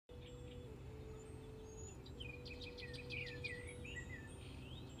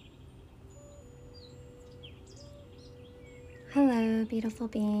Hello, beautiful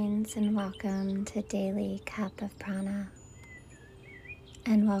beings, and welcome to Daily Cup of Prana,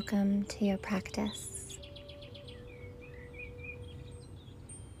 and welcome to your practice.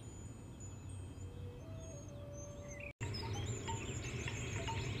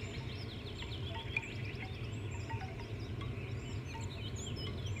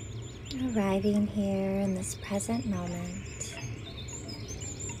 Arriving here in this present moment,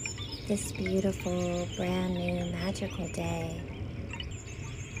 this beautiful, brand new, magical day.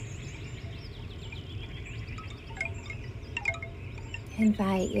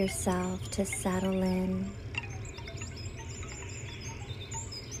 Invite yourself to settle in,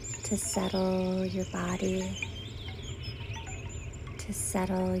 to settle your body, to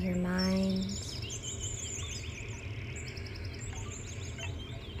settle your mind,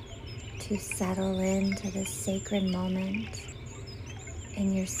 to settle into this sacred moment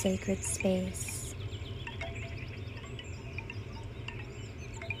in your sacred space.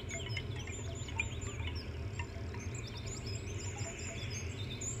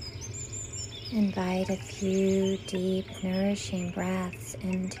 Invite a few deep, nourishing breaths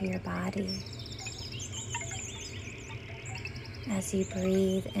into your body. As you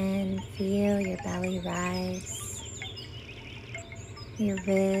breathe in, feel your belly rise, your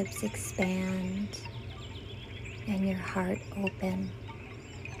ribs expand, and your heart open.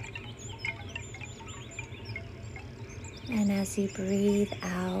 And as you breathe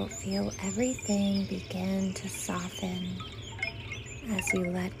out, feel everything begin to soften as you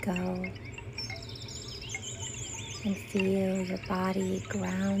let go. And feel your body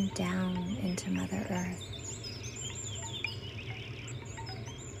ground down into Mother Earth.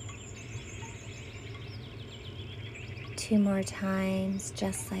 Two more times,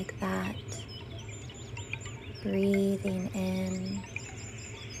 just like that. Breathing in,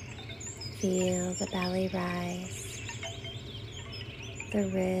 feel the belly rise, the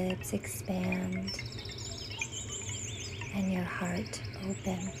ribs expand, and your heart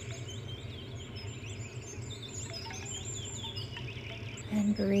open.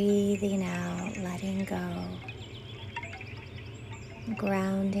 And breathing out, letting go,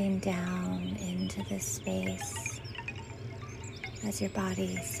 grounding down into this space as your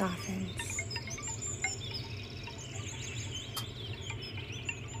body softens.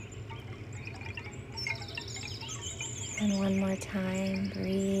 And one more time,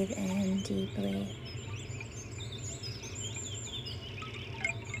 breathe in deeply.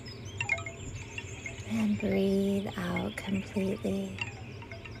 And breathe out completely.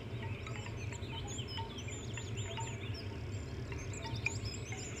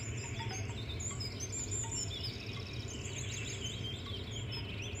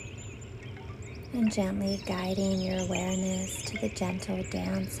 And gently guiding your awareness to the gentle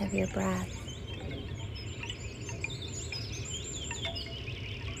dance of your breath.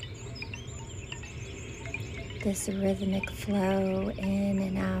 This rhythmic flow in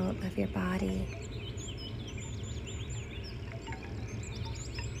and out of your body.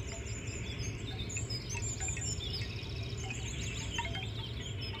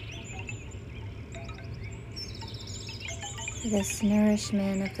 This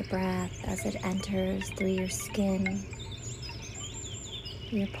nourishment of the breath as it enters through your skin,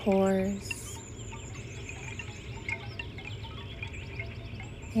 your pores,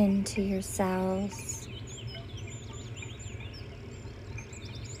 into your cells,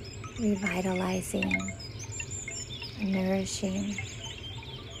 revitalizing, nourishing.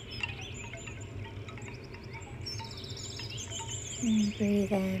 And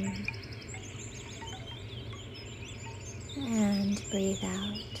breathe in and breathe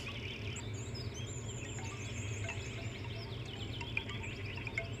out.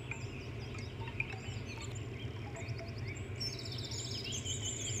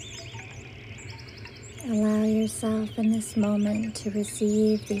 Allow yourself in this moment to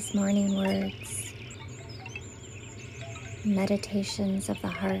receive these morning words. Meditations of the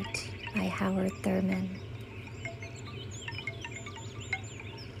Heart by Howard Thurman.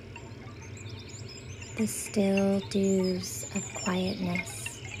 The still dews of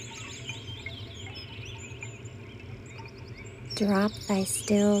quietness. Drop thy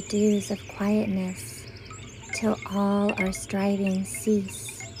still dews of quietness till all our striving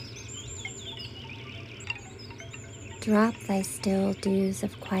cease. Drop thy still dews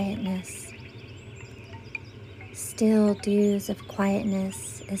of quietness. Still dews of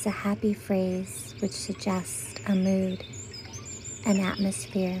quietness is a happy phrase which suggests a mood, an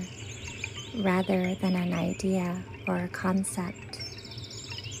atmosphere, rather than an idea or a concept.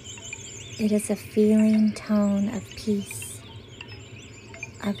 It is a feeling tone of peace,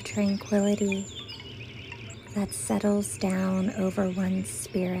 of tranquility, that settles down over one's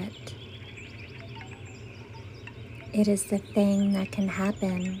spirit. It is the thing that can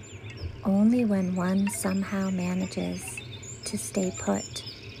happen only when one somehow manages to stay put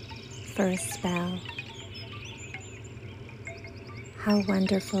for a spell. How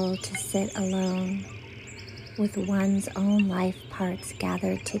wonderful to sit alone with one's own life parts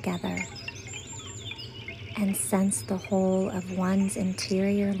gathered together and sense the whole of one's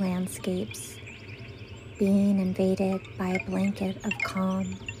interior landscapes being invaded by a blanket of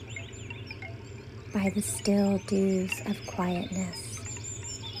calm, by the still dews of quietness.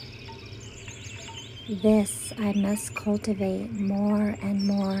 This I must cultivate more and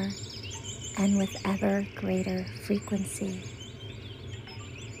more, and with ever greater frequency.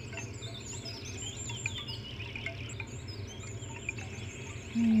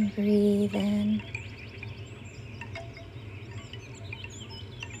 And breathe in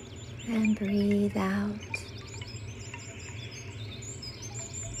and breathe out.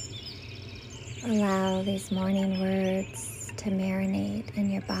 Allow these morning words to marinate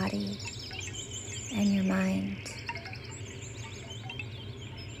in your body and your mind.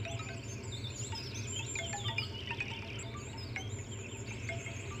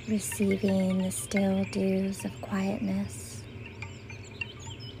 Receiving the still dews of quietness.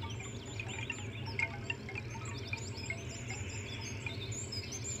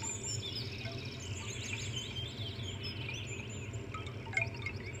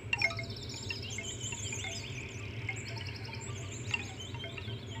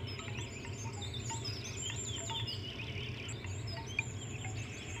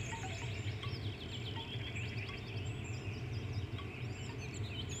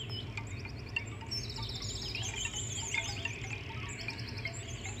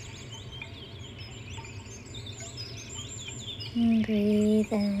 And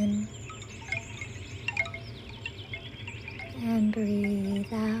breathe in and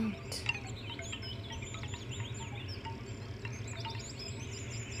breathe out.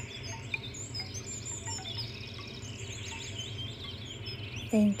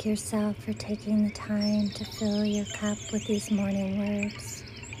 Thank yourself for taking the time to fill your cup with these morning words.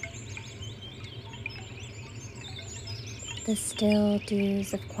 The still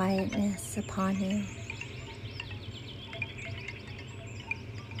dews of quietness upon you.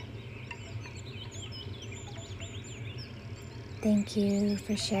 Thank you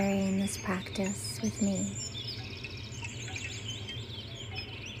for sharing this practice with me.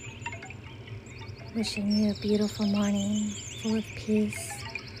 Wishing you a beautiful morning full of peace,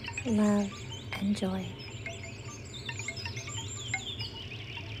 love, and joy.